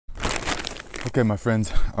Okay, my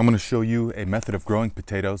friends, I'm going to show you a method of growing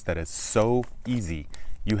potatoes that is so easy.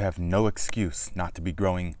 You have no excuse not to be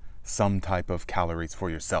growing some type of calories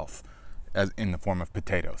for yourself as in the form of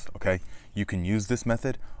potatoes, okay? You can use this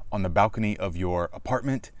method on the balcony of your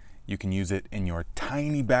apartment. You can use it in your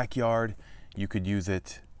tiny backyard. You could use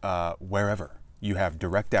it wherever you have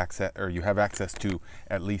direct access, or you have access to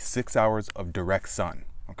at least 6 hours of direct sun,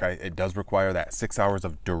 okay? It does require that 6 hours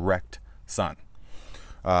of direct sun.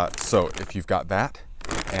 So if you've got that,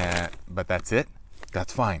 but that's it,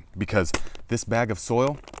 that's fine, because this bag of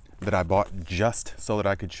soil that I bought just so that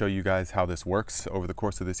I could show you guys how this works over the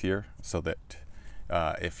course of this year, so that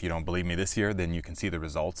if you don't believe me this year, then you can see the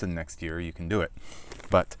results, and next year you can do it.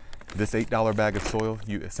 But this $8 bag of soil,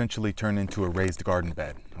 you essentially turn into a raised garden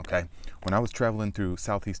bed, okay? When I was traveling through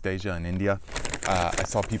Southeast Asia and India, I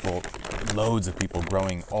saw people, loads of people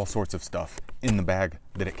growing all sorts of stuff in the bag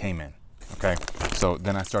that it came in. Okay, so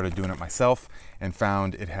then I started doing it myself and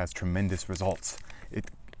found it has tremendous results. It's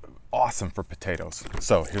awesome for potatoes.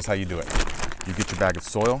 So here's how you do it. You get your bag of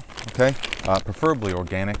soil, okay? Preferably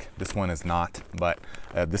organic. This one is not, but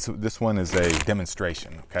this one is a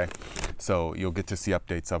demonstration, okay? So you'll get to see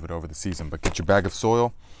updates of it over the season. But get your bag of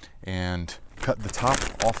soil and cut the top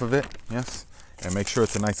off of it, yes? And make sure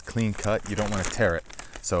it's a nice clean cut. You don't want to tear it.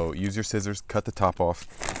 So use your scissors, cut the top off,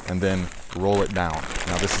 and then roll it down.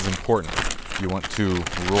 Now this is important. You want to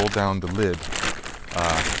roll down the lid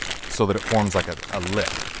so that it forms like a lip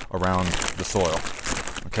around the soil.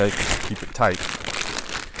 Okay, keep it tight.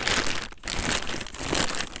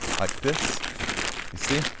 Like this, you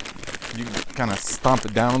see? You kind of stomp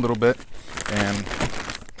it down a little bit and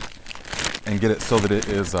get it so that it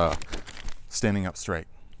is standing up straight.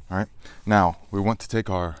 All right, now we want to take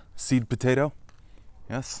our seed potato.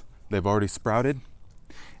 Yes, they've already sprouted,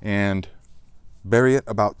 and bury it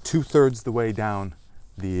about 2/3 the way down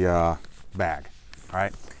the bag. All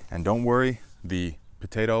right, and don't worry, the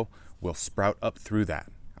potato will sprout up through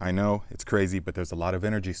that. I know it's crazy, but there's a lot of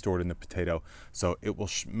energy stored in the potato, so it will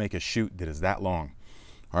make a shoot that is that long.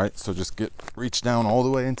 All right, so just reach down all the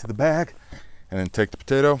way into the bag, and then take the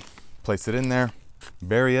potato, place it in there,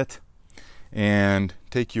 bury it, and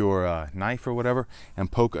take your knife or whatever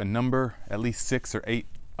and poke a number, at least 6 or 8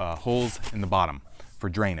 holes in the bottom for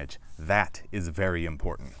drainage. That is very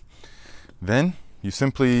important. Then you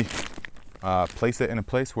simply place it in a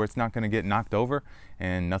place where it's not going to get knocked over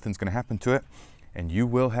and nothing's going to happen to it, and you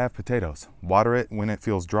will have potatoes. Water it when it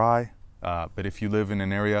feels dry, but if you live in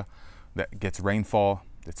an area that gets rainfall,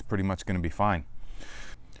 it's pretty much going to be fine.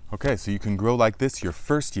 Okay, so you can grow like this your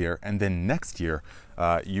first year, and then next year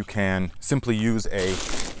you can simply use a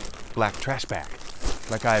black trash bag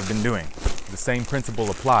like I have been doing. The same principle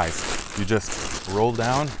applies. You just roll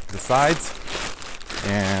down the sides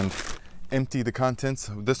and empty the contents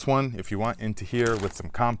of this one, if you want, into here with some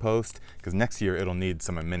compost, because next year it'll need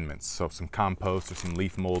some amendments, so some compost or some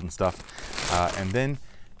leaf mold and stuff, and then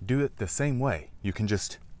do it the same way. You can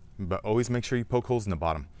just, but always make sure you poke holes in the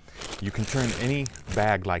bottom. You can turn any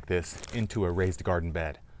bag like this into a raised garden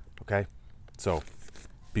bed, okay? So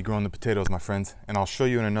be growing the potatoes, my friends, and I'll show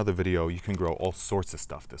you in another video you can grow all sorts of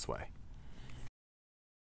stuff this way.